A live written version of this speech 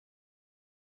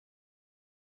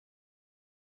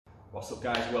What's up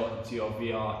guys, welcome to your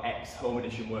VRX Home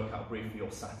Edition workout brief for your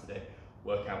Saturday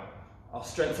workout. Our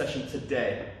strength session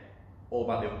today, all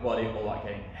about the upper body, all about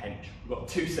getting hench. We've got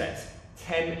 2 sets,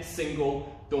 10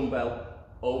 single dumbbell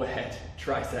overhead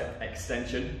tricep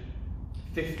extension,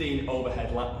 15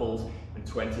 overhead lat pulls and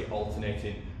 20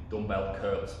 alternating dumbbell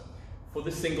curls. For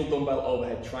the single dumbbell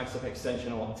overhead tricep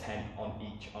extension, I want 10 on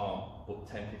each arm, but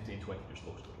 10, 15, 20 just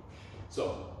looks good.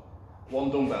 So, 1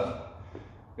 dumbbell,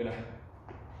 we're gonna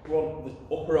run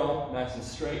the upper arm nice and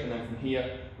straight, and then from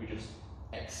here we just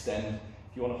extend.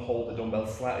 If you want to hold the dumbbell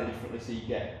slightly differently so you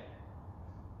get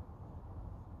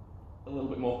a little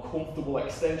bit more comfortable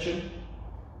extension,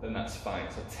 then that's fine.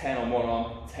 So 10 on one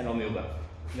arm, 10 on the other.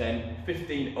 Then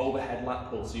 15 overhead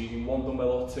lat pulls, so using 1 dumbbell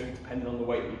or 2 depending on the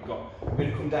weight that you've got. We're going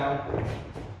to come down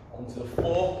onto the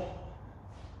floor,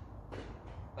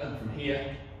 and from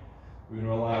here we're going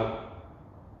to allow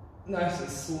nice and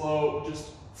slow,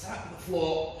 just tap the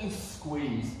floor and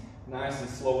squeeze. Nice and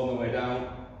slow on the way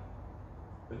down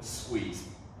and squeeze.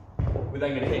 We're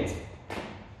then going to hit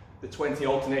the 20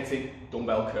 alternating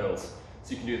dumbbell curls.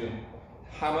 So you can do them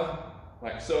hammer,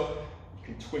 like so.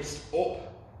 You can twist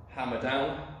up, hammer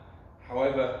down,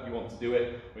 however you want to do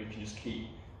it, or you can just keep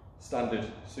standard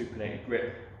supinated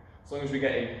grip. As long as we're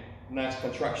getting nice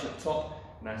contraction at the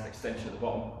top, nice extension at the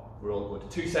bottom, we're all good.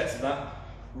 2 sets of that,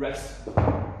 rest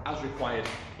as required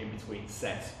in between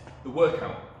sets. The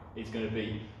workout is going to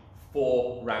be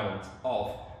 4 rounds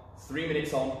of 3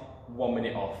 minutes on, 1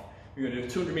 minute off. We're going to do a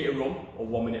 200 meter run or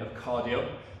 1 minute of cardio.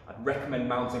 I'd recommend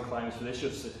mountain climbers for this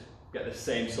just to get the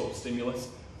same sort of stimulus.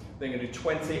 Then we're going to do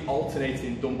 20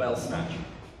 alternating dumbbell snatch.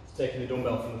 So taking the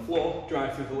dumbbell from the floor,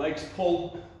 drive through the legs,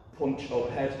 pull, punch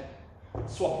overhead,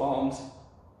 swap arms,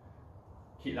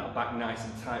 keep that back nice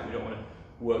and tight. We don't want to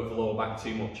work the lower back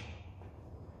too much.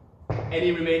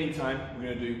 Any remaining time, we're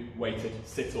going to do weighted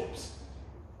sit-ups.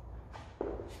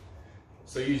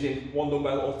 So using 1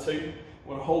 dumbbell or 2,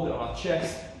 we're going to hold it on our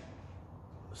chest,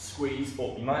 squeeze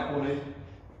up. You might want to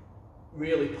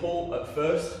really pull at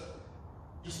first,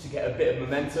 just to get a bit of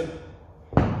momentum.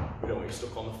 We don't want you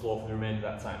stuck on the floor for the remainder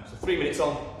of that time. So 3 minutes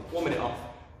on, 1 minute off,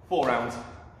 4 rounds.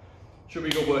 Should be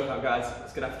a good workout guys,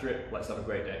 let's get after it, let's have a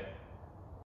great day.